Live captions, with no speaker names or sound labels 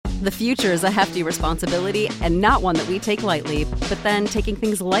The future is a hefty responsibility and not one that we take lightly, but then taking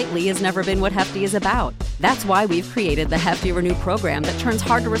things lightly has never been what Hefty is about. That's why we've created the Hefty Renew program that turns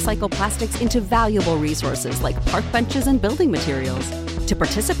hard-to-recycle plastics into valuable resources like park benches and building materials. To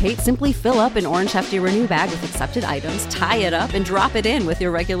participate, simply fill up an orange Hefty Renew bag with accepted items, tie it up, and drop it in with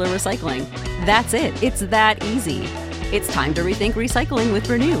your regular recycling. That's it. It's that easy. It's time to rethink recycling with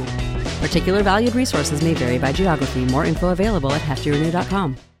Renew. Particular valued resources may vary by geography. More info available at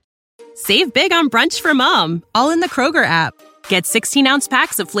heftyrenew.com. Save big on brunch for mom, all in the Kroger app. Get 16-ounce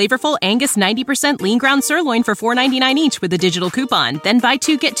packs of flavorful Angus 90% lean ground sirloin for $4.99 each with a digital coupon. Then buy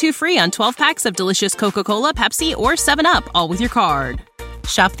 2, get 2 free on 12 packs of delicious Coca-Cola, Pepsi, or 7-Up, all with your card.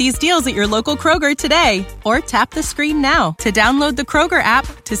 Shop these deals at your local Kroger today, or tap the screen now to download the Kroger app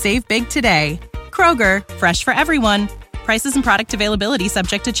to save big today. Kroger, fresh for everyone. Prices and product availability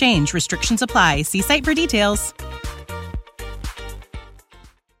subject to change. Restrictions apply. See site for details.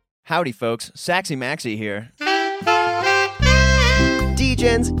 Howdy, folks. Saxy Maxie here.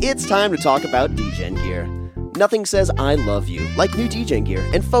 D-Gens, it's time to talk about D-Gen gear. Nothing says I love you like new D-Gen gear.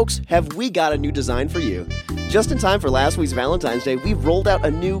 And folks, have we got a new design for you. Just in time for last week's Valentine's Day, we've rolled out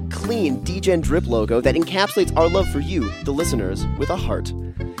a new, clean D-Gen drip logo that encapsulates our love for you, the listeners, with a heart.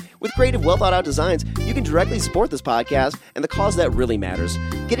 With creative, well-thought-out designs, you can directly support this podcast and the cause that really matters,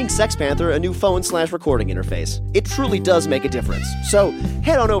 getting Sex Panther a new phone/recording interface. It truly does make a difference. So,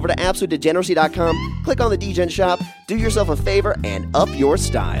 head on over to AbsoluteDegeneracy.com, click on the D-Gen shop, do yourself a favor, and up your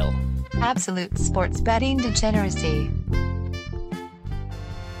style. Absolute Sports Betting Degeneracy.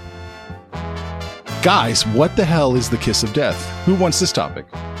 Guys, what the hell is the kiss of death? Who wants this topic?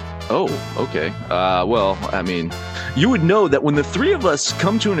 Oh, okay. Well, I mean, you would know that when the three of us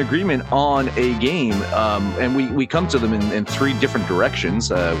come to an agreement on a game, and we come to them in 3 different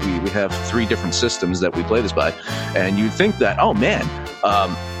directions, we have 3 different systems that we play this by, and you'd think that, oh man,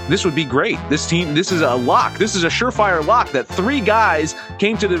 this would be great. This is a lock. This is a surefire lock that 3 guys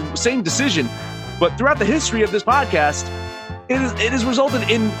came to the same decision. But throughout the history of this podcast, it has resulted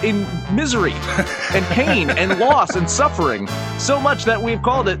in misery and pain and loss and suffering so much that we've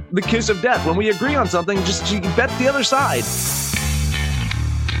called it the kiss of death. When we agree on something, just you bet the other side.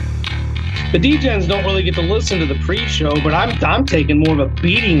 The D-Gens don't really get to listen to the pre-show, but I'm taking more of a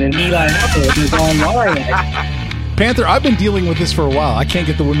beating than Eli Apple is online. Panther, I've been dealing with this for a while. I can't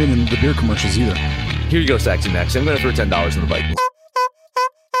get the women in the beer commercials either. Here you go, Saxy Max. I'm going to throw $10 in the Vikings.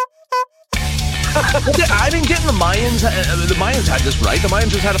 I didn't get in the Mayans. The Mayans had this right. The Mayans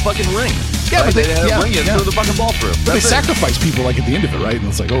just had a fucking ring. Yeah, right? but they had a ring and threw the fucking ball through. But they sacrifice people like at the end of it, right? And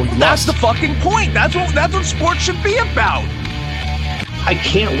it's like, oh, you that's lost. the fucking point. That's what sports should be about. I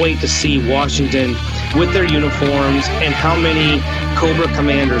can't wait to see Washington with their uniforms and how many Cobra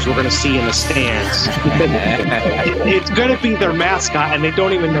Commanders we're going to see in the stands. It's going to be their mascot, and they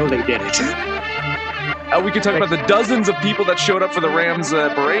don't even know they did it. We could talk about the dozens of people that showed up for the Rams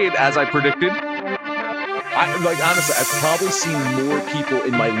parade, as I predicted. Honestly, I've probably seen more people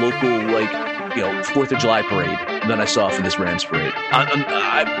in my local, 4th of July parade than I saw for this Rams parade.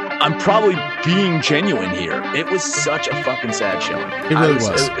 I'm probably being genuine here. It was such a fucking sad showing. It really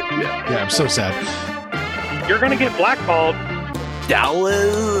was. Yeah, I'm so sad. You're going to get blackballed.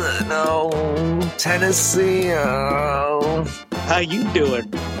 Dallas, no. Tennessee, no. How you doing?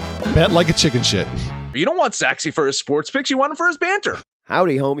 Bet like a chicken shit. You don't want Saxy for his sports picks. You want him for his banter.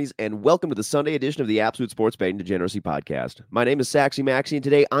 Howdy, homies, and welcome to the Sunday edition of the Absolute Sports Betting Degeneracy podcast. My name is Saxy Maxie, and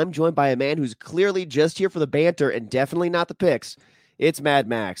today I'm joined by a man who's clearly just here for the banter and definitely not the picks. It's Mad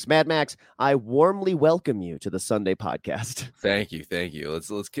Max. Mad Max, I warmly welcome you to the Sunday podcast. Thank you.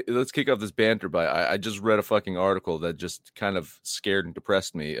 Let's kick off this banter by I just read a fucking article that just kind of scared and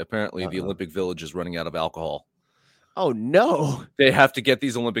depressed me. Apparently, the Olympic Village is running out of alcohol. Oh no! They have to get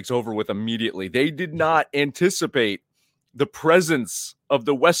these Olympics over with immediately. They did not anticipate the presence of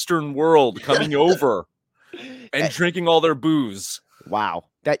the Western world coming over and drinking all their booze. Wow.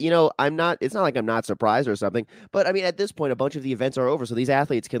 That, it's not like I'm not surprised or something, but I mean, at this point, a bunch of the events are over, so these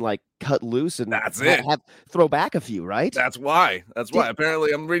athletes can cut loose and throw back a few, right? That's why.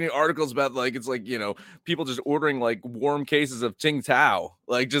 Apparently, I'm reading articles about people just ordering warm cases of Tsingtao.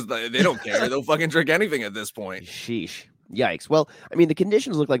 They don't care. They'll fucking drink anything at this point. Sheesh. Yikes. Well, I mean, the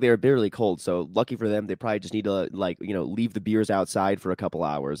conditions look like they were bitterly cold, so lucky for them, they probably just need to leave the beers outside for a couple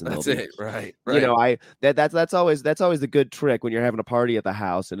hours. And that's it, right? That's always the good trick when you're having a party at the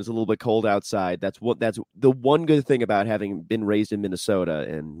house and it's a little bit cold outside. That's the one good thing about having been raised in Minnesota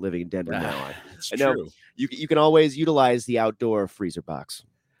and living in Denver now. It's true. You can always utilize the outdoor freezer box.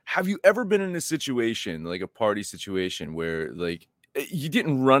 Have you ever been in a situation, like a party situation, where you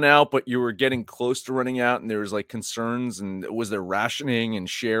didn't run out, but you were getting close to running out, and there was like concerns, and was there rationing and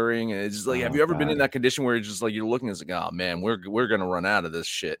sharing? And it's just like, have you ever been in that condition where you're just like, you're looking and it's like, oh man, we're gonna run out of this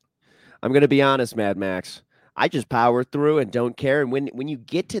shit? I'm gonna be honest, Mad Max. I just power through and don't care. And when you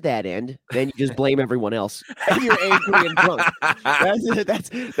get to that end, then you just blame everyone else. And you're angry and drunk. That's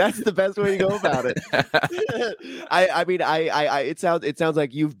the best way to go about it. I mean, it sounds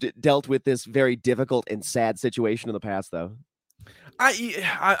like you've dealt with this very difficult and sad situation in the past, though.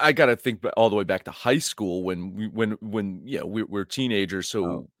 I gotta think all the way back to high school when we're teenagers.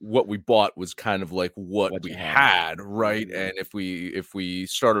 So what we bought was kind of like what we had, right? And if we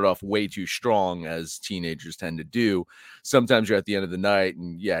started off way too strong, as teenagers tend to do, sometimes you're at the end of the night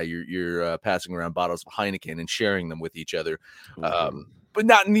and you're passing around bottles of Heineken and sharing them with each other. But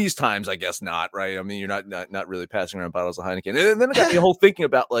not in these times, I guess not, right? I mean, you're not really passing around bottles of Heineken. And then it got me the whole thinking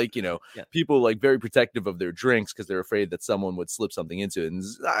about like, people like very protective of their drinks because they're afraid that someone would slip something into it. And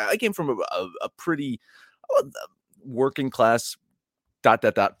I came from a pretty working class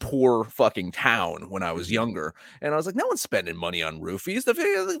poor fucking town when I was younger, and I was like, no one's spending money on roofies. They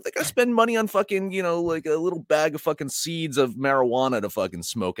gotta spend money on fucking like a little bag of fucking seeds of marijuana to fucking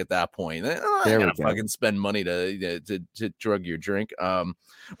smoke at that point. I gotta fucking spend money to drug your drink.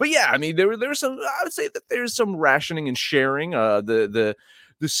 But yeah, I mean, there's some, I would say that there's some rationing and sharing. The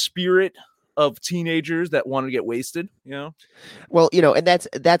spirit of teenagers that want to get wasted, Well, and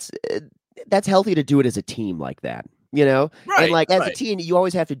that's healthy to do it as a team like that. Right, and like as a teen, you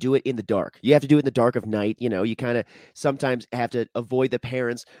always have to do it in the dark. You have to do it in the dark of night. You kind of sometimes have to avoid the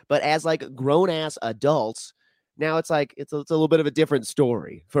parents. But as like grown ass adults, now it's like it's a little bit of a different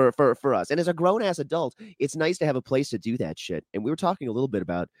story for us. And as a grown ass adult, it's nice to have a place to do that shit. And we were talking a little bit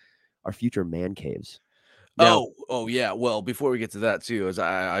about our future man caves. Now, oh yeah. Well, before we get to that too, as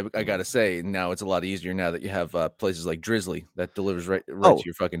I gotta say, now it's a lot easier now that you have places like Drizzly that delivers right to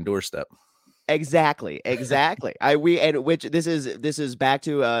your fucking doorstep. Exactly. Which this is back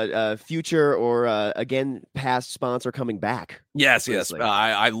to a future or again past sponsor coming back. Yes.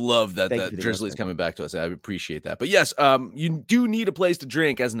 I love that Drizzly's coming back to us. I appreciate that. But yes, you do need a place to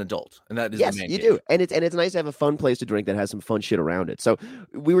drink as an adult, and that is the man cave. Do, and it's nice to have a fun place to drink that has some fun shit around it. So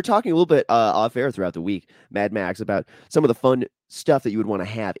we were talking a little bit off air throughout the week, Mad Max, about some of the fun stuff that you would want to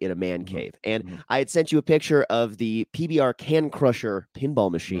have in a man cave. And I had sent you a picture of the PBR Can Crusher pinball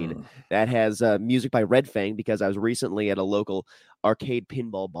machine that has music by Red Fang, because I was recently at a local arcade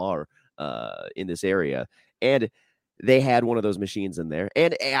pinball bar in this area, and they had one of those machines in there,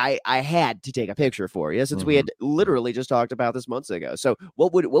 and I had to take a picture for you since we had literally just talked about this months ago. So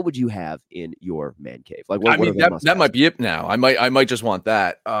what would you have in your man cave? Like, that might be it now. I might just want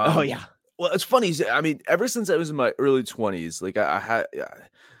that. Oh yeah. Well, it's funny. I mean, ever since I was in my early 20s, like I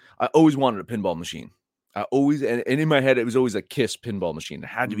always wanted a pinball machine. I always, and in my head, it was always a Kiss pinball machine. It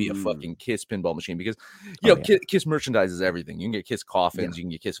had to be a fucking Kiss pinball machine because, Kiss merchandises everything. You can get Kiss coffins, you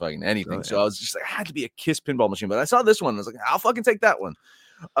can get Kiss fucking anything. So I was just like, it had to be a Kiss pinball machine. But I saw this one, and I was like, I'll fucking take that one.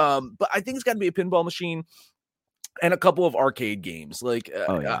 But I think it's got to be a pinball machine and a couple of arcade games. Like,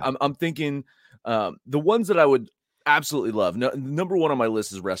 I'm thinking the ones that I would absolutely love. Number one on my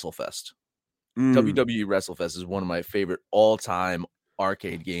list is WrestleFest. WWE WrestleFest is one of my favorite all-time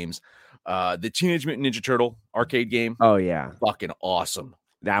arcade games. The Teenage Mutant Ninja Turtle arcade game. Oh yeah, fucking awesome.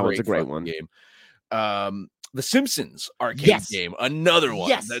 That one's a great one. Game. The Simpsons arcade game, another one.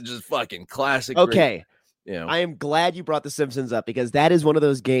 That's just fucking classic. Okay. I am glad you brought The Simpsons up, because that is one of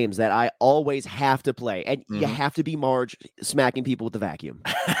those games that I always have to play. And you have to be Marge smacking people with the vacuum.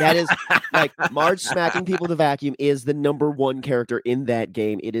 That is like Marge smacking people with the vacuum is the number one character in that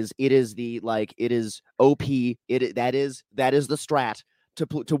game. It is OP. That is the strat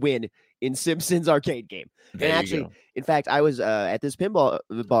to win in Simpsons arcade game. And actually, in fact, I was at this pinball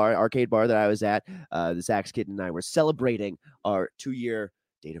arcade bar that I was at. The Sax Kid and I were celebrating our 2-year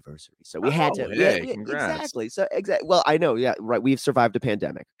date-iversary. So we had to. Exactly. So well, I know. Yeah, right. We've survived a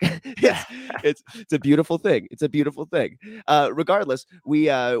pandemic. It's a beautiful thing. It's a beautiful thing. Regardless, we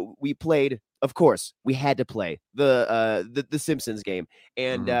played. Of course, we had to play the Simpsons game,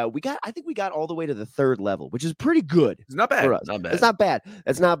 and I think we got all the way to the 3rd level, which is pretty good. It's not bad. For us. Not bad. It's not bad.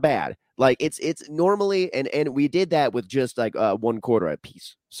 That's not bad. Like it's normally, and we did that with just like 1 quarter a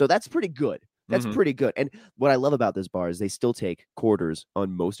piece. So that's pretty good. That's pretty good. And what I love about this bar is they still take quarters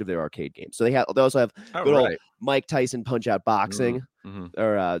on most of their arcade games. So they also have good old Mike Tyson Punch-Out boxing,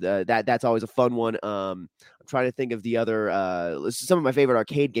 or that's always a fun one. I'm trying to think of the other some of my favorite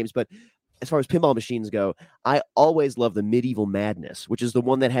arcade games, but as far as pinball machines go, I always love the Medieval Madness, which is the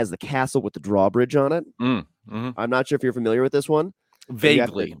one that has the castle with the drawbridge on it. I'm not sure if you're familiar with this one.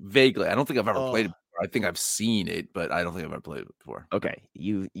 Vaguely. I don't think I've ever played it. I think I've seen it, but I don't think I've ever played it before. Okay,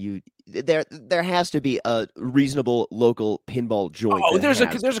 there has to be a reasonable local pinball joint. Oh, that there's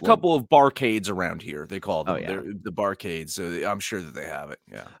has a one. couple of barcades around here. They call them. Oh, yeah. They're the barcades, so I'm sure that they have it.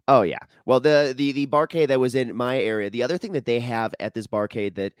 Yeah. Oh yeah. Well, the barcade that was in my area, the other thing that they have at this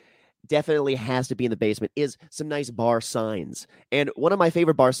barcade that definitely has to be in the basement is some nice bar signs. And one of my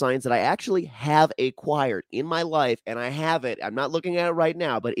favorite bar signs that I actually have acquired in my life, and I have it. I'm not looking at it right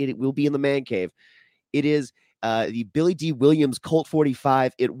now, but it will be in the man cave. It is the Billy D. Williams Colt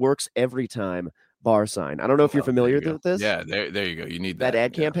 45. It works every time bar sign. I don't know if you're familiar with this. Yeah, there you go. You need that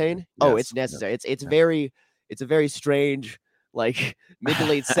ad campaign. Yes. Oh, it's necessary. It's a very strange, like mid to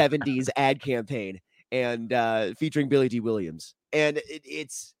late 70s ad campaign, and featuring Billy D. Williams, and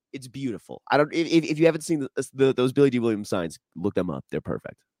it's beautiful. I don't if you haven't seen those Billy D. Williams signs, look them up. They're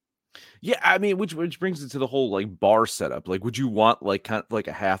perfect. Yeah, I mean, which brings it to the whole like bar setup. Like, would you want like kind of like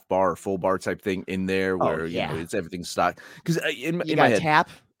a half bar or full bar type thing in there where you know it's everything stocked? Because in my head, tap.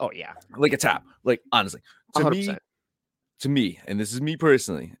 Oh yeah, like a tap. Like honestly, to 100%. me, and this is me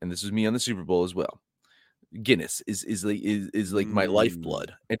personally, and this is me on the Super Bowl as well. Guinness is like my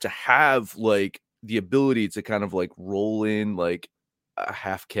lifeblood, and to have like the ability to kind of like roll in like a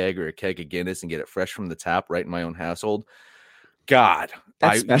half keg or a keg of Guinness and get it fresh from the tap right in my own household. God,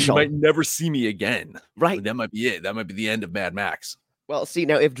 that's special. You might never see me again. Right. That might be it. That might be the end of Mad Max. Well, see,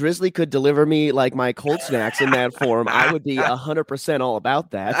 now if Drizzly could deliver me like my cold snacks in that form, I would be 100% all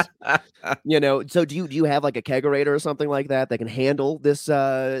about that. So do you have like a kegerator or something like that can handle this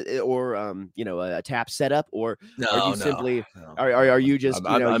or a tap setup, or are you simply are you just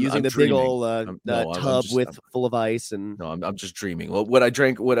using the big old tub full of ice? And no, I'm just dreaming. Well, what I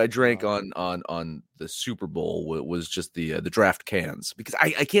drank on the Super Bowl was just the draft cans, because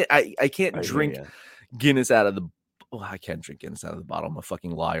I can't drink Guinness out of the. Well, I can't drink Guinness out of the bottle. I'm a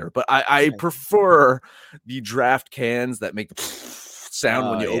fucking liar. But I prefer the draft cans that make the sound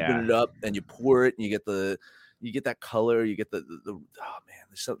when you open it up and you pour it, and you get that color. You get the oh man,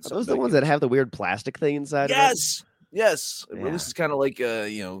 there's something. Are those the ones that have the weird plastic thing inside? Yes. Yes. Yeah. It releases kind of like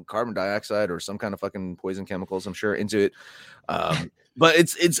carbon dioxide or some kind of fucking poison chemicals, I'm sure, into it. But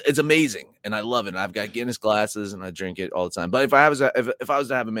it's amazing, and I love it. And I've got Guinness glasses, and I drink it all the time. But if I was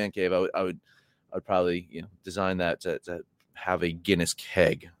to have a man cave, I'd probably design that to have a Guinness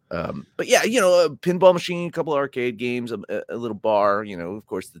keg. But yeah, a pinball machine, a couple of arcade games, a little bar, of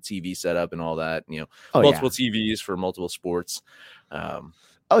course the TV setup and all that, multiple TVs for multiple sports.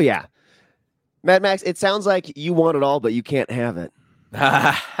 Oh yeah. Mad Max, it sounds like you want it all, but you can't have it.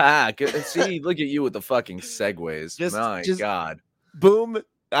 See, look at you with the fucking segues. My God. Boom.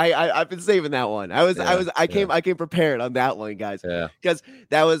 I've been saving that one. I came prepared on that one, guys. Yeah. Because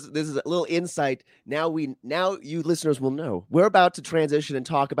this is a little insight. Now you listeners will know. We're about to transition and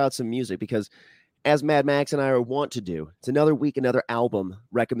talk about some music, because as Mad Max and I want to do, it's another week, another album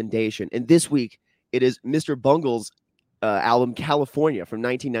recommendation. And this week it is Mr. Bungle's album California from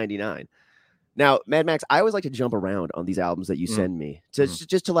 1999. Now, Mad Max, I always like to jump around on these albums that you send me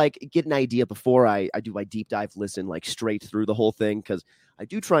just to like get an idea before I do my deep dive listen, like straight through the whole thing, because I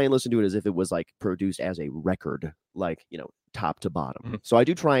do try and listen to it as if it was like produced as a record, like, top to bottom. Mm-hmm. So I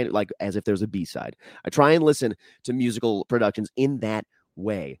do try and like as if there's a B-side. I try and listen to musical productions in that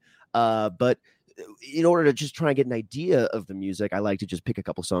way. But in order to just try and get an idea of the music, I like to just pick a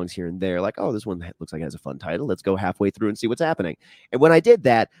couple songs here and there, like, oh, this one looks like it has a fun title. Let's go halfway through and see what's happening. And when I did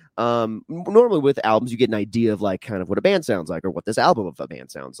that, normally with albums, you get an idea of like kind of what a band sounds like or what this album of a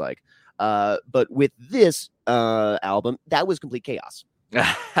band sounds like. But with this album, that was complete chaos.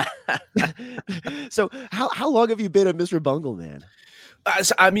 So how long have you been a Mr. Bungle, man?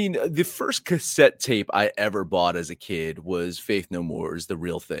 I mean, the first cassette tape I ever bought as a kid was Faith No More's The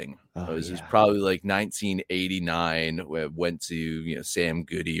Real Thing. It was probably like 1989. Where I went to Sam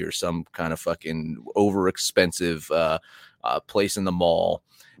Goody or some kind of fucking overexpensive place in the mall.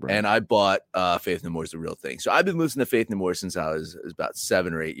 Right. And I bought Faith No More's The Real Thing. So I've been listening to Faith No More since I was about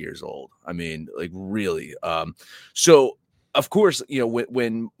 7 or 8 years old. I mean, like really. So of course,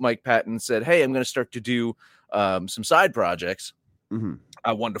 when Mike Patton said, "Hey, I'm going to start to do some side projects," mm-hmm.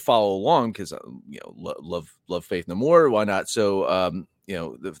 I wanted to follow along because love Faith No More. Why not? So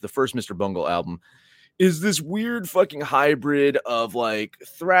the first Mr. Bungle album is this weird fucking hybrid of like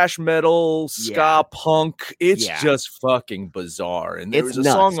thrash metal, ska punk. It's just fucking bizarre. And there was a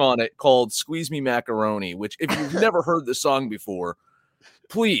song on it called "Squeeze Me Macaroni," which if you've never heard the song before,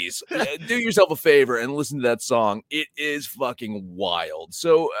 please do yourself a favor and listen to that song. It is fucking wild.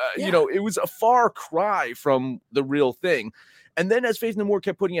 So, it was a far cry from The Real Thing. And then as Faith No More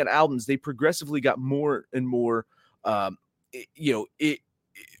kept putting out albums, they progressively got more and more,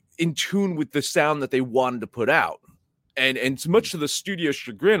 in tune with the sound that they wanted to put out. And it's much to the studio's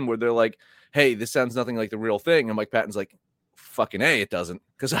chagrin where they're like, hey, this sounds nothing like the real thing. And Mike Patton's like, fucking A, it doesn't.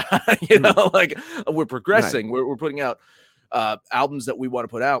 Because, like we're progressing. Right. We're putting out albums that we want to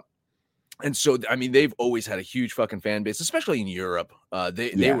put out. And so, I mean, they've always had a huge fucking fan base, especially in Europe.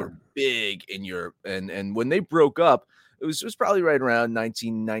 They were big in Europe. And when they broke up, it was probably right around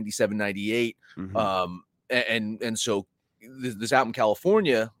 1997, 98. Mm-hmm. And so this album,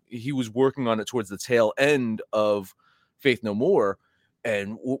 California, he was working on it towards the tail end of Faith No More.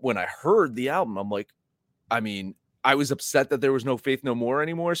 And when I heard the album, I'm like, I mean, I was upset that there was no Faith No More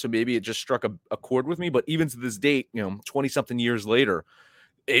anymore. So maybe it just struck a chord with me. But even to this date, 20 something years later,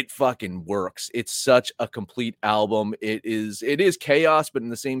 it fucking works. It's such a complete album. It is chaos, but in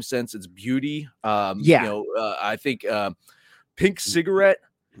the same sense, it's beauty. I think Pink Cigarette.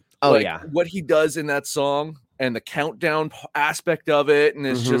 Oh, what he does in that song and the countdown aspect of it. And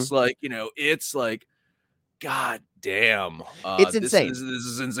it's just like, it's like, God damn. It's insane. This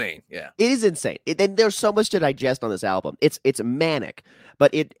is insane. Yeah. It is insane. And there's so much to digest on this album. It's manic,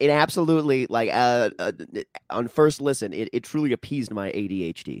 but it absolutely, like, on first listen, it truly appeased my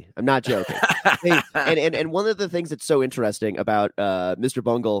ADHD. I'm not joking. and one of the things that's so interesting about Mr.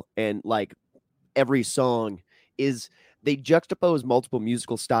 Bungle and, like, every song is they juxtapose multiple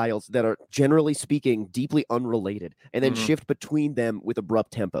musical styles that are, generally speaking, deeply unrelated, and then shift between them with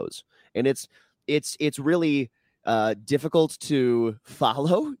abrupt tempos. And it's really difficult to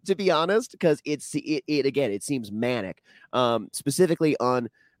follow, to be honest, because it seems manic. Specifically on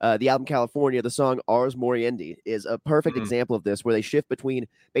the album California, the song Ars Moriendi is a perfect example of this, where they shift between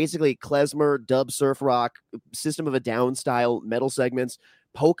basically klezmer, dub surf rock, System of a Down style metal segments,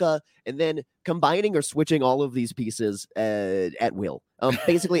 polka, and then combining or switching all of these pieces at will,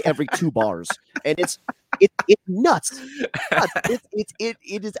 basically every 2 bars. And it's nuts. It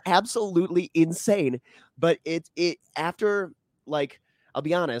is absolutely insane. But it after, like, I'll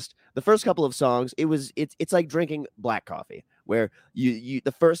be honest, the first couple of songs, it's like drinking black coffee, where you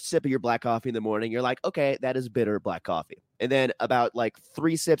the first sip of your black coffee in the morning, you're like, okay, that is bitter black coffee. And then about like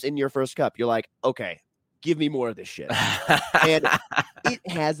 3 sips in your first cup, you're like, okay, give me more of this shit. And it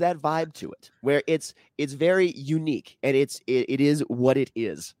has that vibe to it, where it's very unique, and it is what it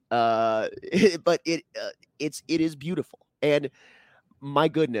is. But it is beautiful. And my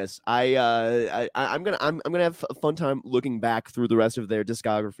goodness, I'm gonna have a fun time looking back through the rest of their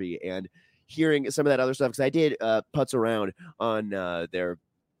discography and hearing some of that other stuff, because I did putz around on their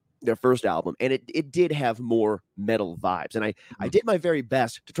first album, and it did have more metal vibes, and I did my very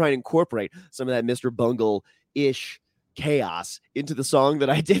best to try and incorporate some of that Mr. Bungle-ish chaos into the song that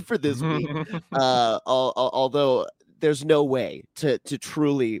I did for this week. Although there's no way to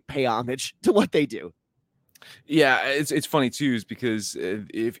truly pay homage to what they do. Yeah, it's funny too, is because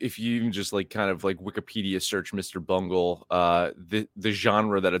if you even just like kind of like Wikipedia search Mr. Bungle, the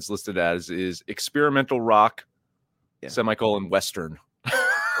genre that it's listed as is experimental rock, semicolon Western.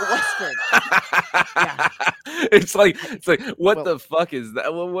 Western. Yeah. It's like what the fuck is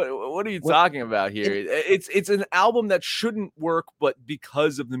that? What are you talking about here? It's an album that shouldn't work, but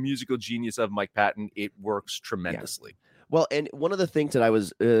because of the musical genius of Mike Patton, it works tremendously. Yeah. Well, and one of the things that I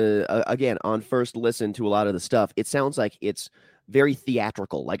was, again, on first listen to a lot of the stuff, it sounds like it's very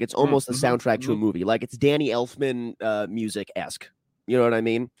theatrical. Like it's almost the soundtrack to a movie. Like it's Danny Elfman music-esque. You know what I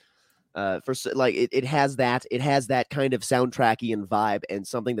mean? It has that kind of soundtracky and vibe, and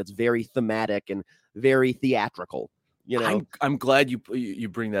something that's very thematic and very theatrical. You know, I'm glad you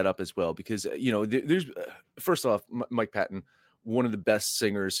bring that up as well, because there's first off, Mike Patton, one of the best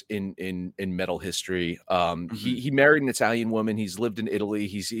singers in metal history. He married an Italian woman. He's lived in Italy.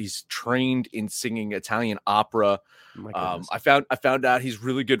 He's trained in singing Italian opera. I found out he's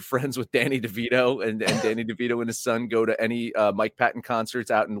really good friends with Danny DeVito, and Danny DeVito and his son go to any Mike Patton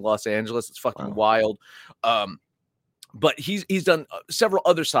concerts out in Los Angeles. It's fucking wild. But he's done several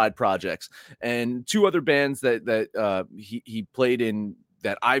other side projects, and 2 other bands that he played in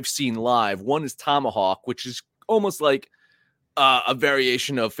that I've seen live. One is Tomahawk, which is almost like a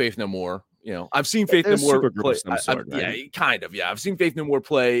variation of Faith No More. I've seen Faith No More play. Yeah, kind of. Yeah, I've seen Faith No More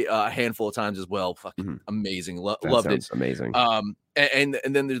play a handful of times as well. Fucking amazing. Loved it. Amazing. And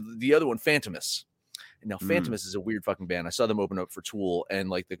then there's the other one, Phantomus. Now, Phantomus is a weird fucking band. I saw them open up for Tool, and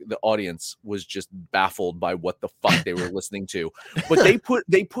like the audience was just baffled by what the fuck they were listening to. But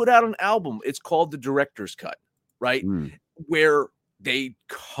they put out an album. It's called The Director's Cut, right? Where they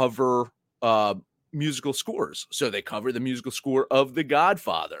cover musical scores. So they cover the musical score of The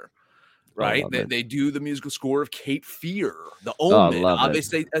Godfather, right? They do the musical score of Cape Fear, The Omen, Ave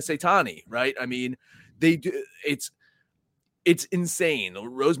Satani, right? I mean, they do. It's insane.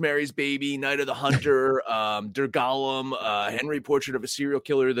 Rosemary's Baby, Night of the Hunter, Der Golem, Henry Portrait of a Serial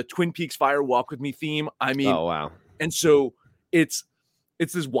Killer, the Twin Peaks Fire Walk With Me theme. I mean, oh wow. And so it's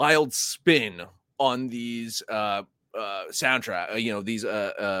this wild spin on these soundtrack,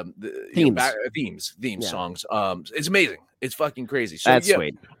 these themes, songs. It's amazing. It's fucking crazy. So that's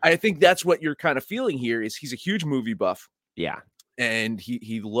sweet. I think that's what you're kind of feeling here. Is he's a huge movie buff. Yeah, and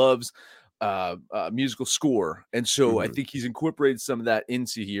he loves musical score, and so I think he's incorporated some of that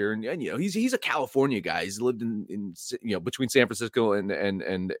into here. And he's a California guy. He's lived in between San Francisco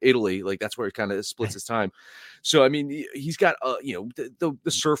and Italy. Like that's where he kind of splits his time. So I mean, he's got the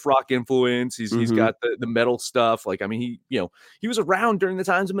surf rock influence. He's got the metal stuff. Like I mean, he was around during the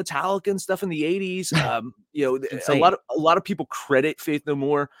times of Metallica and stuff in the 80s. A lot of people credit Faith No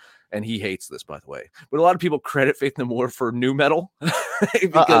More. And he hates this, by the way. But a lot of people credit Faith No More for new metal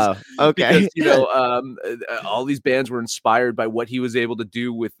because all these bands were inspired by what he was able to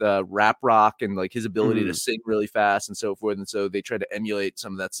do with rap rock and like his ability to sing really fast and so forth. And so they tried to emulate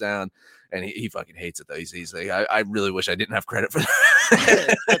some of that sound. And he fucking hates it though. He's like, I really wish I didn't have credit for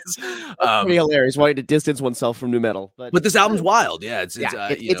that. That's pretty hilarious. Wanting to distance oneself from new metal, but this album's wild. Yeah, it's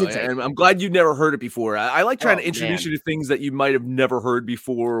and I'm glad you never heard it before. I like trying to introduce you to things that you might have never heard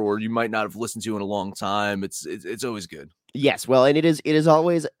before, or you might not have listened to in a long time. It's always good. Yes, well, and it is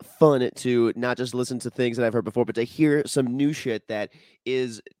always fun to not just listen to things that I've heard before, but to hear some new shit that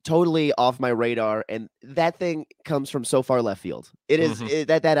is totally off my radar, and that thing comes from so far left field. It is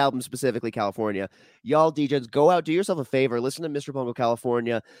that album specifically, California. Y'all DJs, go out, do yourself a favor, listen to Mr. Bungle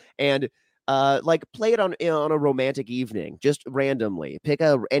California, and play it on a romantic evening, just randomly. Pick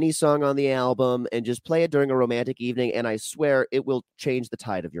any song on the album and just play it during a romantic evening, and I swear it will change the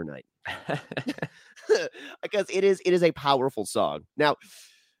tide of your night. Because it is a powerful song. Now,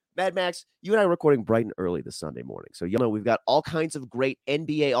 Mad Max, you and I are recording bright and early this Sunday morning, so we've got all kinds of great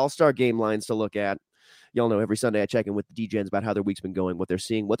NBA All-Star game lines to look at. Y'all know every Sunday I check in with the DJs about how their week's been going, what they're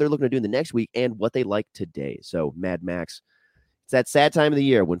seeing, what they're looking to do in the next week, and what they like today. So, Mad Max, it's that sad time of the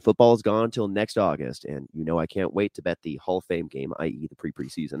year when football is gone until next August, and I can't wait to bet the Hall of Fame game, i.e. the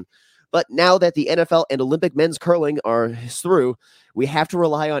preseason. But now that the NFL and Olympic men's curling are through, we have to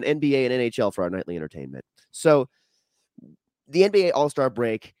rely on NBA and NHL for our nightly entertainment. So the NBA All-Star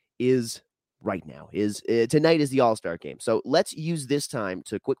break is right now. Tonight is the All-Star game. So let's use this time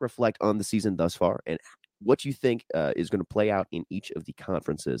to quick reflect on the season thus far and what you think is going to play out in each of the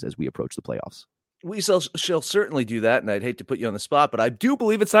conferences as we approach the playoffs. We shall certainly do that, and I'd hate to put you on the spot, but I do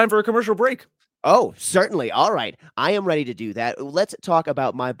believe it's time for a commercial break. Oh, certainly. All right. I am ready to do that. Let's talk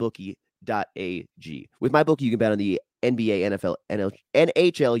about MyBookie.ag. With MyBookie, you can bet on the NBA, NFL,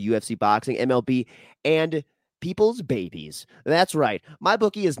 NHL, UFC, boxing, MLB, and people's babies. That's right.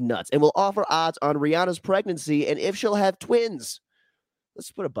 MyBookie is nuts and will offer odds on Rihanna's pregnancy and if she'll have twins.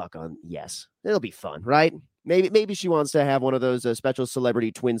 Let's put a buck on yes. It'll be fun, right? Maybe she wants to have one of those special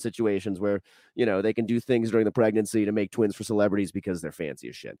celebrity twin situations where, they can do things during the pregnancy to make twins for celebrities because they're fancy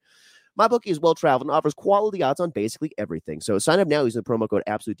as shit. MyBookie is well-traveled and offers quality odds on basically everything. So sign up now using the promo code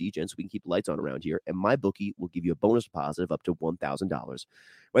AbsoluteDGen so we can keep the lights on around here. And MyBookie will give you a bonus deposit of up to $1,000.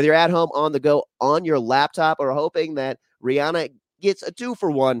 Whether you're at home, on the go, on your laptop, or hoping that Rihanna gets a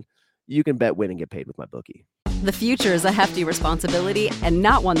 2-for-1, you can bet, win, and get paid with MyBookie. The future is a hefty responsibility and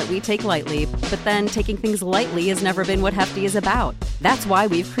not one that we take lightly. But then taking things lightly has never been what Hefty is about. That's why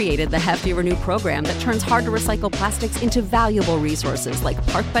we've created the Hefty Renew program that turns hard-to-recycle plastics into valuable resources like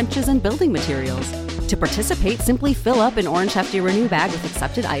park benches and building materials. To participate, simply fill up an orange Hefty Renew bag with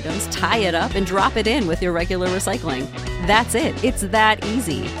accepted items, tie it up, and drop it in with your regular recycling. That's it. It's that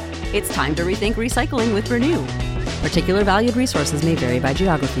easy. It's time to rethink recycling with Renew. Particular valued resources may vary by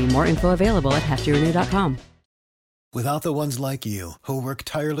geography. More info available at heftyrenew.com. Without the ones like you, who work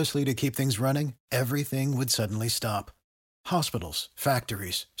tirelessly to keep things running, everything would suddenly stop. Hospitals,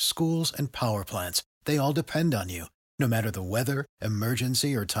 factories, schools, and power plants, they all depend on you. No matter the weather,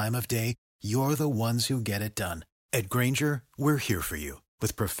 emergency, or time of day, you're the ones who get it done. At Grainger, we're here for you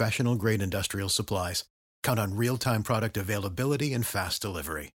with professional-grade industrial supplies. Count on real-time product availability and fast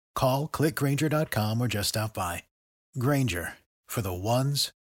delivery. Call, clickgrainger.com, or just stop by. Grainger, for the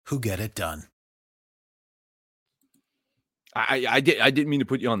ones who get it done. I didn't mean to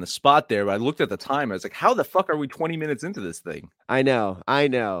put you on the spot there, but I looked at the time. I was like, how the fuck are we 20 minutes into this thing? I know.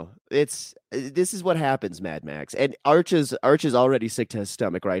 This is what happens, Mad Max. And Arch is already sick to his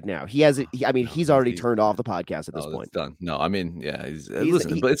stomach right now. He's already turned off the podcast at this point. It's done. No, I mean, yeah, he's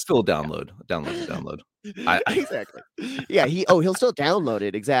listening, but it's still a download. Download. Exactly. Yeah, he'll still download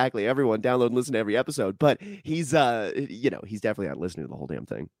it. Exactly. Everyone download and listen to every episode, but he's definitely not listening to the whole damn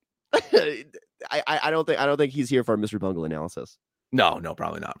thing. I don't think he's here for a Mr. Bungle analysis. No,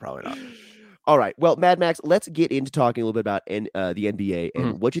 probably not. All right. Well, Mad Max, let's get into talking a little bit about the NBA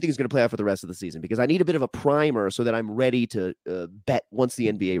and what you think is going to play out for the rest of the season, because I need a bit of a primer so that I'm ready to bet once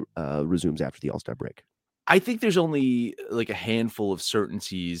the NBA resumes after the All-Star break. I think there's only like a handful of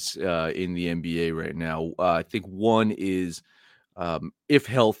certainties in the NBA right now. I think one is if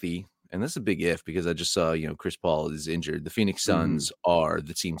healthy, and this is a big if because I just saw, Chris Paul is injured. The Phoenix Suns are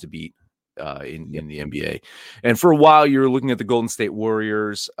the team to beat in the NBA. And for a while, you're looking at the Golden State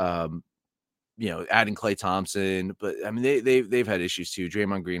Warriors, adding Klay Thompson, but I mean they've had issues too.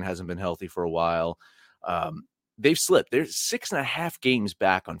 Draymond Green hasn't been healthy for a while. They've slipped. They're 6.5 games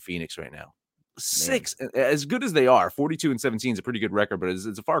back on Phoenix right now. 6, as good as they are. 42-17 is a pretty good record, but it's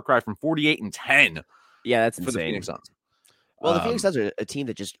a far cry from 48-10. Yeah, that's for insane. the Phoenix Suns. Well, the Phoenix Suns are a team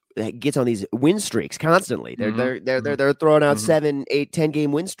that gets on these win streaks constantly. They're throwing out 7, 8, 10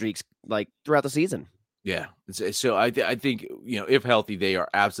 game win streaks like throughout the season. Yeah. So I think, if healthy, they are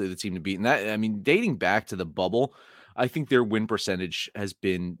absolutely the team to beat. And that, I mean, dating back to the bubble, I think their win percentage has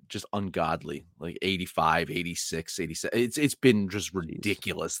been just ungodly, like 85, 86, 87. It's been just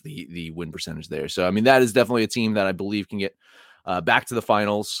ridiculous, the win percentage there. So, I mean, that is definitely a team that I believe can get back to the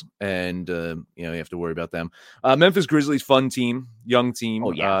finals, and, you have to worry about them. Memphis Grizzlies, fun team, young team.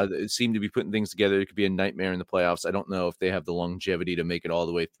 Oh, yeah. They seem to be putting things together. It could be a nightmare in the playoffs. I don't know if they have the longevity to make it all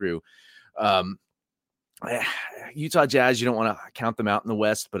the way through. Utah Jazz, you don't want to count them out in the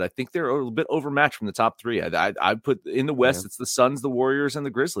West, but I think they're a little bit overmatched from the top three. I put in the West, It's the Suns, the Warriors, and the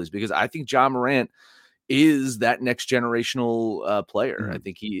Grizzlies, because I think Ja Morant is that next generational player. I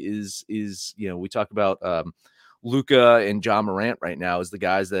think he is, we talk about Luka and Ja Morant right now as the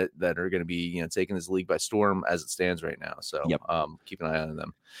guys that are going to be, taking this league by storm as it stands right now. So keep an eye on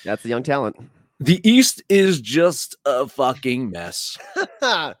them. That's the young talent. The East is just a fucking mess.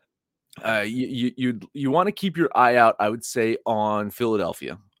 You want to keep your eye out, I would say, on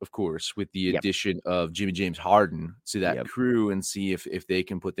Philadelphia, of course, with the addition of Jimmy James Harden to that crew, and see if they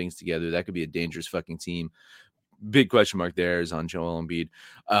can put things together. That could be a dangerous fucking team. Big question mark there is on Joel Embiid.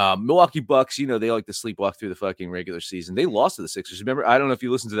 Milwaukee Bucks, they like to sleepwalk through the fucking regular season. They lost to the Sixers. Remember, I don't know if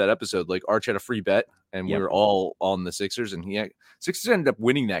you listened to that episode, like Arch had a free bet and we were all on the Sixers, and Sixers ended up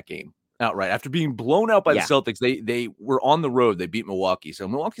winning that game outright after being blown out by the Celtics. They were on the road. They beat Milwaukee. So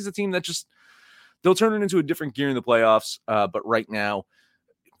Milwaukee's a team that they'll turn it into a different gear in the playoffs. But right now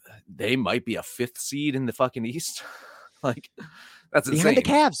they might be a 5th seed in the fucking East. Like, that's behind insane. the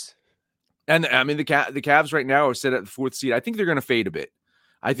Cavs. And I mean, the Cavs right now are set at the 4th seed. I think they're going to fade a bit.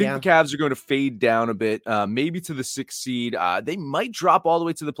 I think the Cavs are going to fade down a bit, maybe to the 6th seed. They might drop all the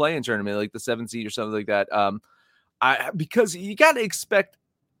way to the play-in tournament, like the 7th seed or something like that. Because you got to expect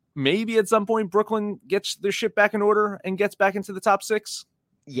maybe at some point Brooklyn gets their shit back in order and gets back into the top 6.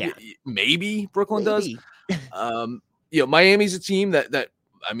 Yeah, maybe Brooklyn does. Miami's a team that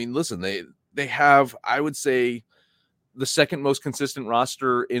I mean, listen, they have, I would say, the second most consistent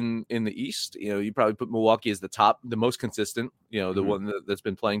roster in the East. You probably put Milwaukee as the most consistent, the one that's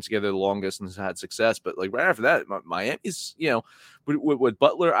been playing together the longest and has had success. But like right after that, Miami's, what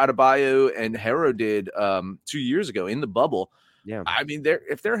Butler, Adebayo, and Herro did 2 years ago in the bubble. Yeah, I mean,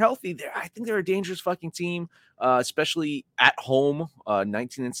 if they're healthy, I think they're a dangerous fucking team, especially at home.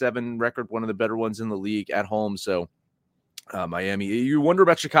 19-7 record, one of the better ones in the league at home. So Miami. You wonder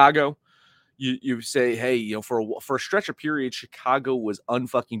about Chicago. You say, hey, for a stretch of period, Chicago was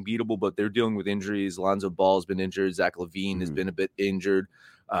unfucking beatable, but they're dealing with injuries. Lonzo Ball's been injured. Zach LaVine has been a bit injured.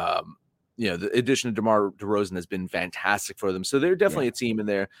 The addition of DeMar DeRozan has been fantastic for them. So they're definitely a team in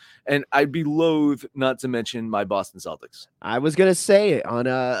there. And I'd be loath not to mention my Boston Celtics. I was going to say on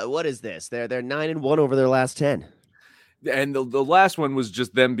what is this? They're 9-1 over their last 10. And the last one was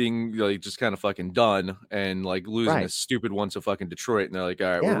just them being like just kind of fucking done and like losing a stupid one to fucking Detroit. And they're like, all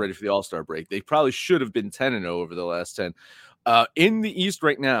right, we're ready for the All-Star break. They probably should have been 10-0 over the last 10. In the East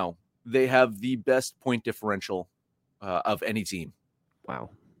right now, they have the best point differential of any team. Wow.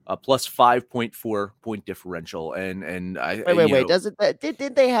 Plus 5.4 point differential. And I wait.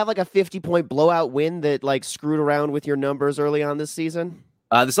 Did they have like a 50-point blowout win that like screwed around with your numbers early on this season?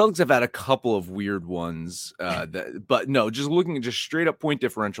 The Celtics have had a couple of weird ones, but no, just looking at just straight up point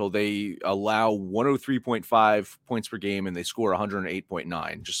differential, they allow 103.5 points per game and they score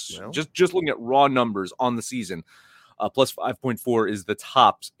 108.9. Just looking at raw numbers on the season, plus 5.4 is the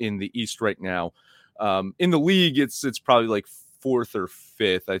tops in the East right now. In the league, it's probably like 4th or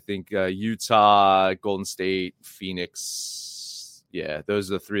 5th. I think Utah, Golden State, Phoenix. Yeah, those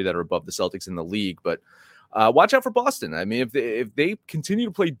are the 3 that are above the Celtics in the league, but. Watch out for Boston. I mean, if they continue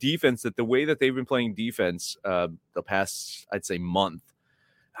to play defense the way that they've been playing defense the past, I'd say, month,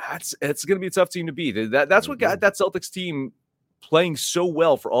 it's going to be a tough team to beat. That's what got that Celtics team playing so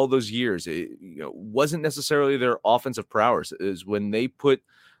well for all those years. It wasn't necessarily their offensive prowess. It was when they put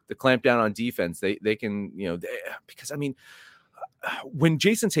the clamp down on defense, they can, because I mean, when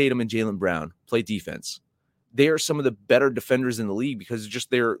Jason Tatum and Jaylen Brown play defense, they are some of the better defenders in the league because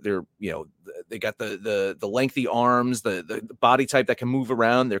just they're they got the lengthy arms, the body type that can move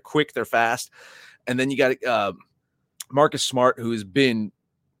around. They're quick, they're fast. And then you got Marcus Smart, who has been,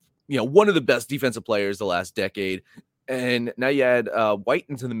 one of the best defensive players the last decade. And now you add White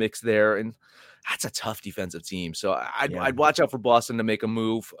into the mix there, and that's a tough defensive team. So I'd watch out for Boston to make a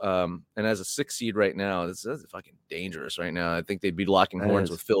move. And as a 6 seed right now, this is fucking dangerous right now. I think they'd be locking horns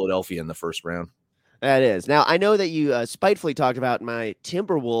with Philadelphia in the first round. That is. Now, I know that you spitefully talked about my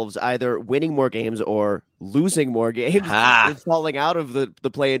Timberwolves either winning more games or losing more games and falling out of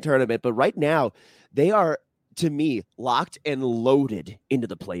the play-in tournament. But right now, they are, to me, locked and loaded into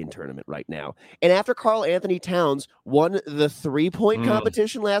the play-in tournament right now. And after Karl Anthony Towns won the 3-point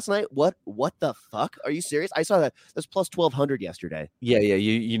competition last night, what the fuck? Are you serious? I saw that. That's plus 1,200 yesterday. Yeah.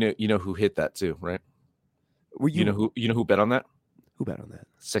 You know who hit that too, right? You know who bet on that? Who bet on that?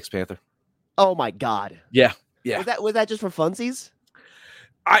 Sex Panther. Oh my God. Yeah. Was that just for funsies?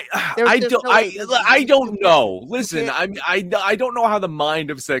 I don't know. Listen, I don't know how the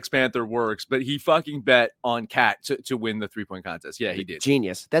mind of Sex Panther works, but he fucking bet on Cat to win the 3-point contest. Yeah, he did.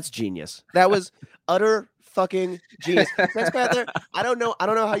 Genius. That's genius. That was utter fucking genius. Sex Panther, I don't know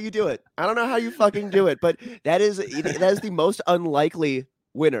how you do it. I don't know how you fucking do it, but that is the most unlikely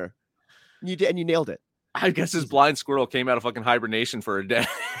winner. You did, and you nailed it. I guess his blind squirrel came out of fucking hibernation for a day.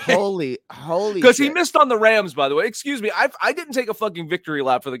 Holy because he missed on the Rams, by the way. Excuse me, I didn't take a fucking victory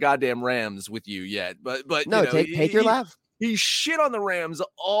lap for the goddamn Rams with you yet, but no, take your lap. He shit on the Rams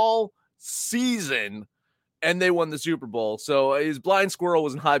all season, and they won the Super Bowl. So his blind squirrel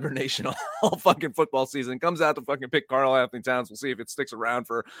was in hibernation all fucking football season. Comes out to fucking pick Karl Anthony Towns. We'll see if it sticks around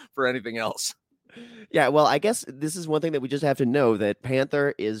for anything else. Yeah, well, I guess this is one thing that we just have to know, that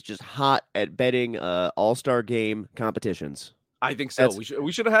Panther is just hot at betting all-star game competitions. I think so.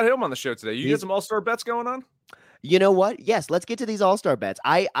 We should have had him on the show today. You got some all-star bets going on? You know what? Yes, let's get to these all-star bets.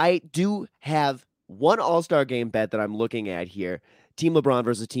 I do have one all-star game bet that I'm looking at here. Team LeBron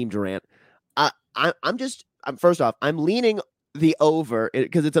versus Team Durant. First off, I'm leaning the over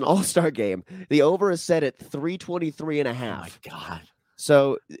because it's an all-star game. The over is set at 323.5. Oh my God.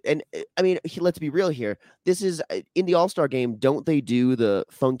 So, and I mean, let's be real here. This is in the All-Star game. Don't they do the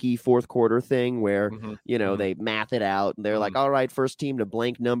funky fourth quarter thing where, they math it out and they're like, all right, first team to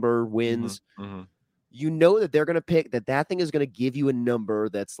blank number wins. You know that they're going to pick that thing is going to give you a number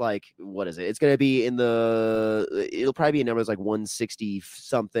that's like, what is it? It's going to be it'll probably be a number that's like 160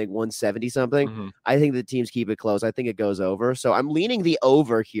 something, 170 something. I think the teams keep it close. I think it goes over. So I'm leaning the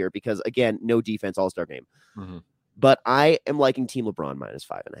over here because, again, no defense All-Star game. But I am liking Team LeBron minus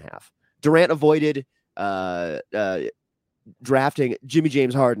 5.5. Durant avoided drafting Jimmy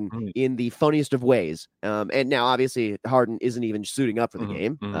James Harden in the funniest of ways. And now, obviously, Harden isn't even suiting up for the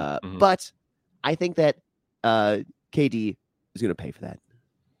game. But I think that KD is going to pay for that.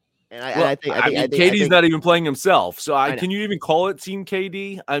 And I think KD's not even playing himself. So can you even call it Team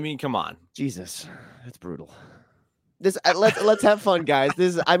KD? I mean, come on. Jesus, that's brutal. This let's have fun, guys. Do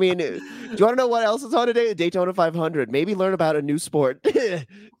you want to know what else is on today? Daytona 500. Maybe learn about a new sport.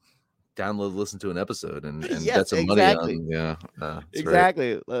 Download, listen to an episode, and yes, get some money on. Yeah,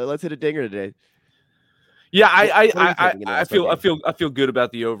 exactly. Let's hit a dinger today. Yeah, I feel good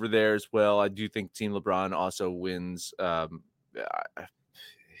about the over there as well. I do think Team LeBron also wins.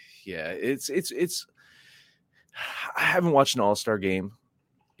 It's. I haven't watched an All-Star game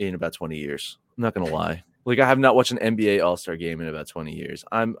in about 20 years. I'm not gonna lie. Like, I have not watched an NBA All-Star game in about 20 years.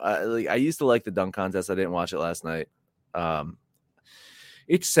 I used to like the dunk contest. I didn't watch it last night.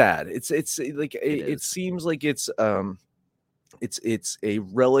 It's sad. It seems like it's a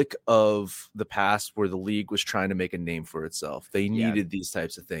relic of the past where the league was trying to make a name for itself. They needed these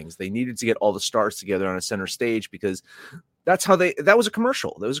types of things. They needed to get all the stars together on a center stage because that's how that was a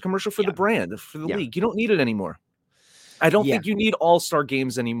commercial. That was a commercial for the brand, for the league. You don't need it anymore. I don't think you need all-star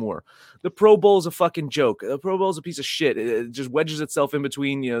games anymore. The Pro Bowl is a fucking joke. The Pro Bowl is a piece of shit. It just wedges itself in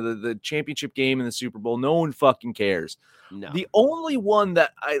between, the championship game and the Super Bowl. No one fucking cares. No. The only one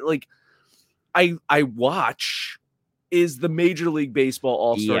that I watch is the Major League Baseball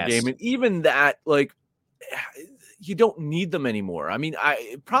All-Star game. And even that, like, you don't need them anymore. I mean,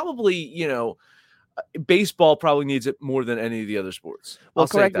 baseball probably needs it more than any of the other sports. Well,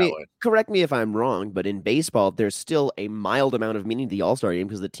 correct me if I'm wrong, but in baseball, there's still a mild amount of meaning to the All-Star game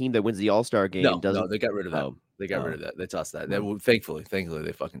because the team that wins the All-Star game doesn't. No, they got rid of that. They got rid of that. They tossed that. Thankfully,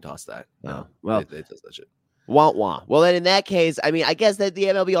 they fucking tossed that. Oh, well, they tossed that shit. Wah wah. Well, then in that case, I mean, I guess that the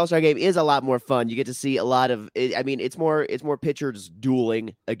MLB All-Star Game is a lot more fun. You get to see a lot of. I mean, it's more pitchers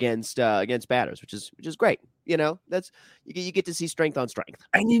dueling against batters, which is great. You know, that's you get to see strength on strength.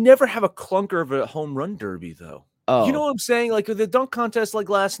 And you never have a clunker of a home run derby, though. Oh, you know what I'm saying? Like with the dunk contest, like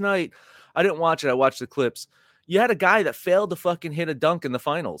last night, I didn't watch it. I watched the clips. You had a guy that failed to fucking hit a dunk in the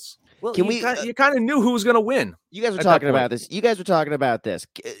finals. Well, you kind of knew who was going to win. You guys were talking about this.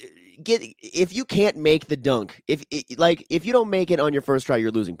 If you can't make the dunk, if you don't make it on your first try,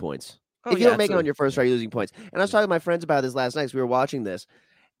 you're losing points. If you don't make it on your first try, you're losing points. And I was talking to my friends about this last night because we were watching this,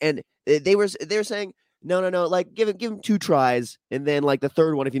 and they were saying, no, like give him 2 tries, and then like the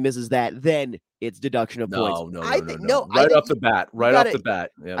third one, if he misses that, then it's deduction of points. No. Right off the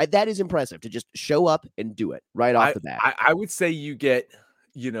bat. Yeah. That is impressive to just show up and do it right off the bat. I would say you get,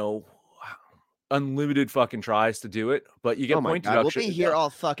 unlimited fucking tries to do it, but you get point deductions. We'll be here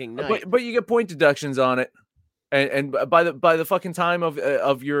all fucking night. But you get point deductions on it, and by the fucking time of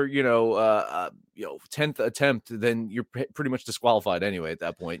your 10th attempt, then you're pretty much disqualified anyway at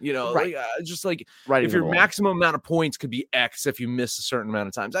that point. Right. Just like right if your maximum amount of points could be X if you miss a certain amount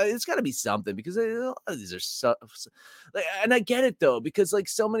of times, it's got to be something, because these are and I get it though, because like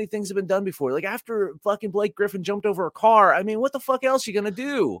so many things have been done before. Like after fucking Blake Griffin jumped over a car, I mean, what the fuck else you gonna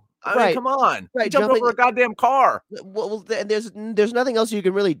do? I mean, come on, right? He jumped over a goddamn car. Well, there's nothing else you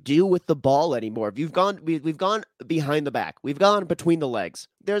can really do with the ball anymore. We've gone behind the back. We've gone between the legs.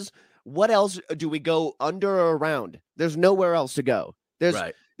 What else do we go under or around? There's nowhere else to go.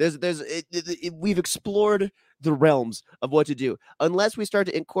 We've explored the realms of what to do. Unless we start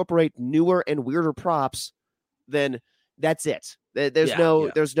to incorporate newer and weirder props, then that's it. There's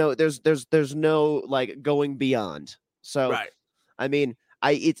no like going beyond. So, right. I mean,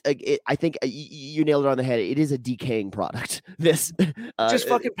 I think you nailed it on the head. It is a decaying product. This just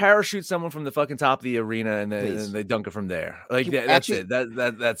fucking parachute someone from the fucking top of the arena and then they dunk it from there. Like that's it.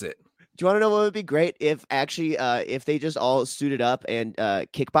 That's it. Do you want to know what would be great if actually if they just all suited up and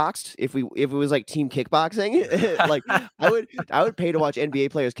kickboxed? If it was like team kickboxing, like I would pay to watch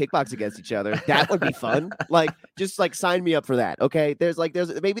NBA players kickbox against each other. That would be fun. Like just like sign me up for that. Okay, there's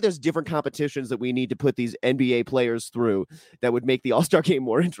different competitions that we need to put these NBA players through that would make the All-Star Game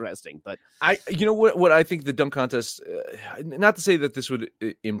more interesting. But what I think the dunk contest, not to say that this would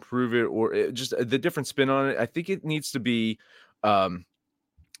improve it or just the different spin on it. I think it needs to be.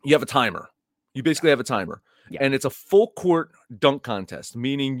 You have a timer. You basically have a timer, and it's a full court dunk contest,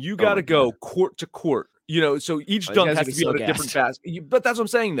 meaning you got to go court to court. So each dunk has to be on a different basket. But that's what I'm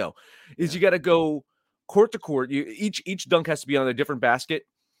saying, though, is you got to go court to court. Each dunk has to be on a different basket,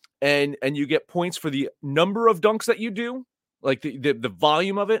 and you get points for the number of dunks that you do, like the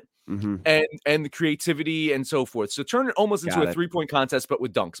volume of it, and the creativity and so forth. So turn it almost into a 3-point contest, but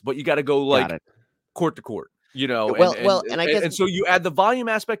with dunks. But you got to go like court to court. And so you add the volume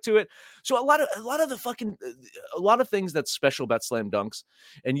aspect to it. So a lot of things that's special about slam dunks,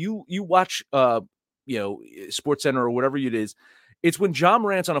 and you watch Sports Center or whatever it is, it's when John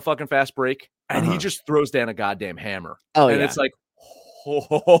Morant's on a fucking fast break and he just throws down a goddamn hammer. It's like,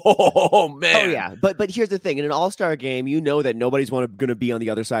 oh man. Oh yeah. But here's the thing: in an All-Star game, you know that nobody's going to be on the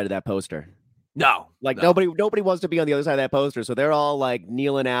other side of that poster. Nobody wants to be on the other side of that poster, so they're all like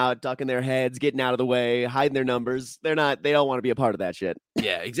kneeling out, ducking their heads, getting out of the way, hiding their numbers. They don't want to be a part of that shit.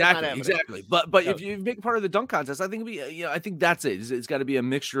 Yeah, exactly. But if you make part of the dunk contest, I think I think that's it. It's got to be a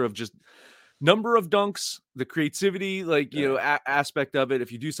mixture of just number of dunks, the creativity, aspect of it.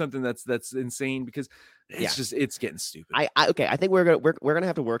 If you do something that's insane, because it's getting stupid. I think we're gonna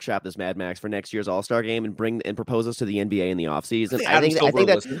have to workshop this, Mad Max, for next year's All-Star Game and propose this to the NBA in the offseason. I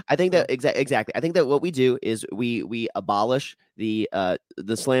think that exactly. I think that what we do is we abolish the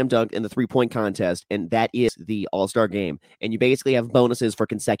slam dunk and the 3-point contest, and that is the All-Star Game. And you basically have bonuses for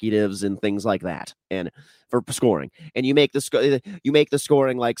consecutives and things like that, and for scoring. And you make the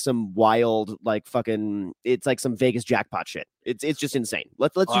scoring like some wild, like fucking, it's like some Vegas jackpot shit. It's just insane.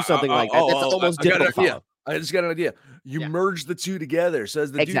 Let's do something like that. That's almost difficult. I just got an idea. You merge the two together. So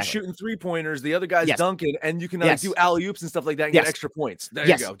as the dude's shooting 3-pointers, the other guy's dunking, and you can do alley-oops and stuff like that and get extra points. There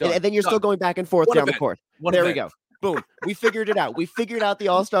you go. And then you're still going back and forth down the court. There we go. Boom. We figured it out. We figured out the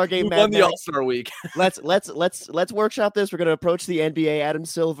All-Star Game. We won the All-Star week. Let's workshop this. We're gonna approach the NBA. Adam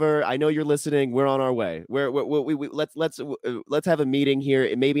Silver, I know you're listening. We're on our way. Let's have a meeting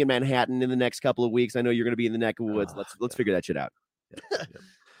here, maybe in Manhattan in the next couple of weeks. I know you're gonna be in the neck of the woods. Let's figure that shit out.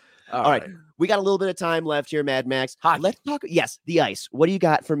 All right. We got a little bit of time left here, Mad Max. Hockey. Let's talk. Yes, the ice. What do you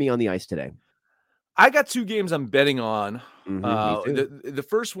got for me on the ice today? I got two games I'm betting on. The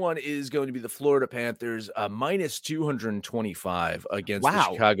first one is going to be the Florida Panthers minus 225 against the Wow.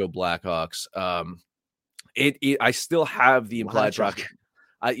 Chicago Blackhawks. I still have the implied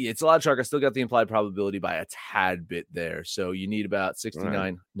it's a lot of chalk. I still got the implied probability by a tad bit there. So you need about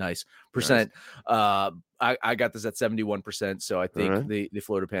 69 percent. I got this at 71%. So I think the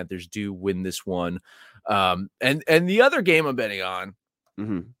Florida Panthers do win this one. And the other game I'm betting on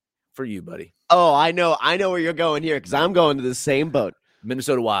for you, buddy. Oh, I know where you're going here because I'm going to the same boat.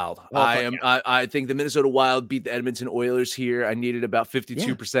 Minnesota Wild. I think the Minnesota Wild beat the Edmonton Oilers here. I needed about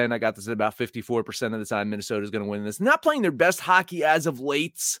 52%. Yeah. I got this at about 54% of the time. Minnesota is going to win this. Not playing their best hockey as of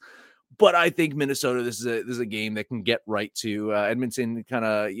late, but I think Minnesota, this is a game that can get right to Edmonton. Kind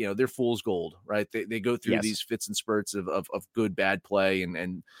of, they're fool's gold, right? They go through these fits and spurts of good, bad play.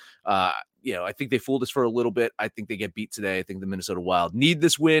 And I think they fooled us for a little bit. I think they get beat today. I think the Minnesota Wild need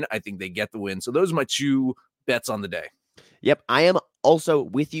this win. I think they get the win. So those are my two bets on the day. Yep, I am also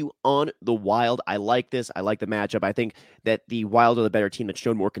with you on the Wild. I like this. I like the matchup. I think that the Wild are the better team that's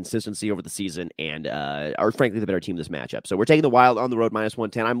shown more consistency over the season and are frankly the better team in this matchup. So we're taking the Wild on the road minus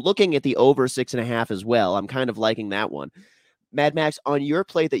 110. I'm looking at the over 6.5 as well. I'm kind of liking that one. Mad Max, on your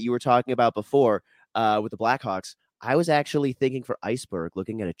plate that you were talking about before with the Blackhawks, I was actually thinking for Iceberg,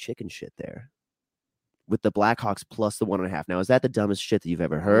 looking at a chicken shit there with the Blackhawks plus the 1.5. Now, is that the dumbest shit that you've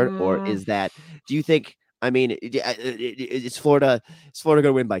ever heard? Or is that, do you think, it's Florida going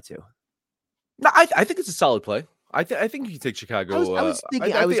to win by 2? No, I think it's a solid play. I think you can take Chicago.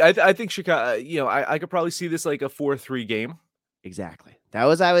 I think Chicago, I could probably see this like a 4-3 game. Exactly. I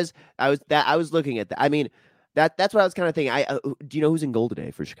was looking at that. I mean, that's what I was kind of thinking. Do you know who's in goal today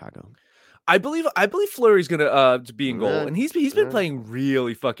for Chicago? I believe Fleury's gonna to be in goal, and he's been playing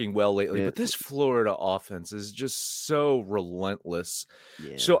really fucking well lately. Yeah. But this Florida offense is just so relentless.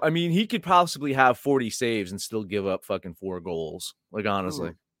 Yeah. So I mean, he could possibly have 40 saves and still give up fucking 4 goals. Like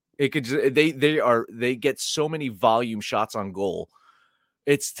honestly, it could. They get so many volume shots on goal.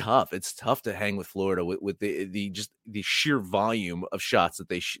 It's tough. It's tough to hang with Florida with the sheer volume of shots that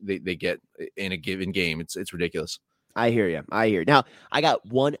they get in a given game. It's ridiculous. I hear you. Now, I got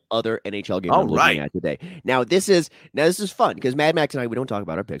one other NHL game I'm looking at today. Now, this is fun because Mad Max and I, we don't talk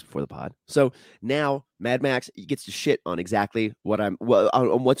about our picks before the pod. So now Mad Max gets to shit on exactly on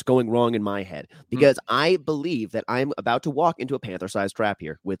what's going wrong in my head because I believe that I'm about to walk into a Panther-sized trap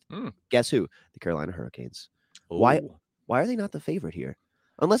here with guess who? The Carolina Hurricanes. Oh. Why are they not the favorite here?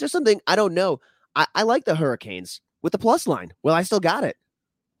 Unless there's something I don't know. I like the Hurricanes with the plus line. Well, I still got it.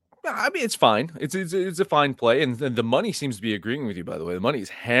 Yeah, I mean, it's fine. It's a fine play, and the money seems to be agreeing with you. By the way, the money is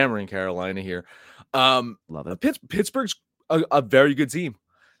hammering Carolina here. Love it. Pittsburgh's a very good team,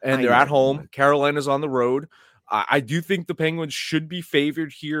 and they're at home. Carolina's on the road. I do think the Penguins should be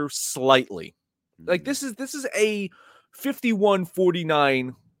favored here slightly. Like this is a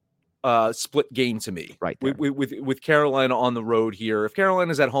 51-49 split game to me. Right with Carolina on the road here. If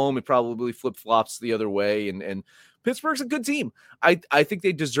Carolina's at home, it probably flip flops the other way, and Pittsburgh's a good team. I think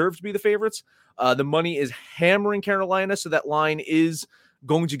they deserve to be the favorites. The money is hammering Carolina, so that line is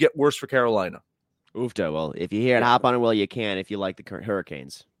going to get worse for Carolina. Oofta. Well, if you hear it, hop on it while you can if you like the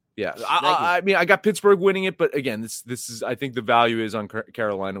Hurricanes. Yeah, I mean, I got Pittsburgh winning it, but again, this is I think the value is on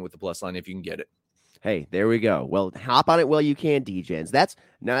Carolina with the plus line if you can get it. Hey, there we go. Well, hop on it while you can, D-Gens. That's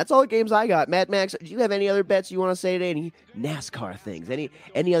all the games I got. Mad Max, do you have any other bets you want to say today? Any NASCAR things?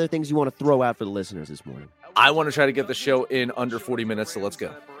 Any other things you want to throw out for the listeners this morning? I want to try to get the show in under 40 minutes, so let's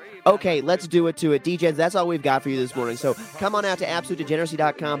go. Okay, let's do it to it. D-Gens, that's all we've got for you this morning. So come on out to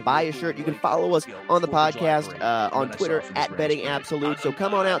AbsoluteDegeneracy.com, buy a shirt. You can follow us on the podcast, on Twitter, at BettingAbsolute. So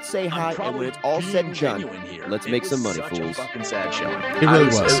come on out, say hi, and when it's all said and done, let's make some money, fools. Sad show. It really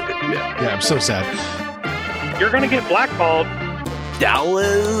was. Yeah, I'm so sad. You're going to get blackballed.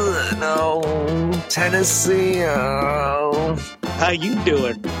 Dallas, no. Tennessee, no. How you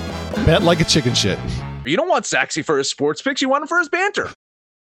doing? Bet like a chicken shit. You don't want Saxy for his sports picks. You want him for his banter.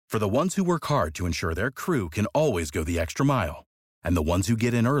 For the ones who work hard to ensure their crew can always go the extra mile, and the ones who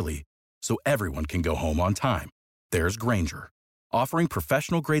get in early so everyone can go home on time, there's Grainger, offering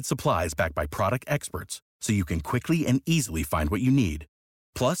professional-grade supplies backed by product experts so you can quickly and easily find what you need.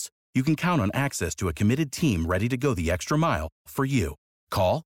 Plus, you can count on access to a committed team ready to go the extra mile for you.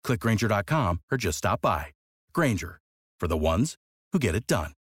 Call, click Grainger.com, or just stop by. Grainger, for the ones who get it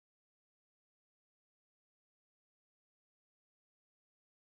done.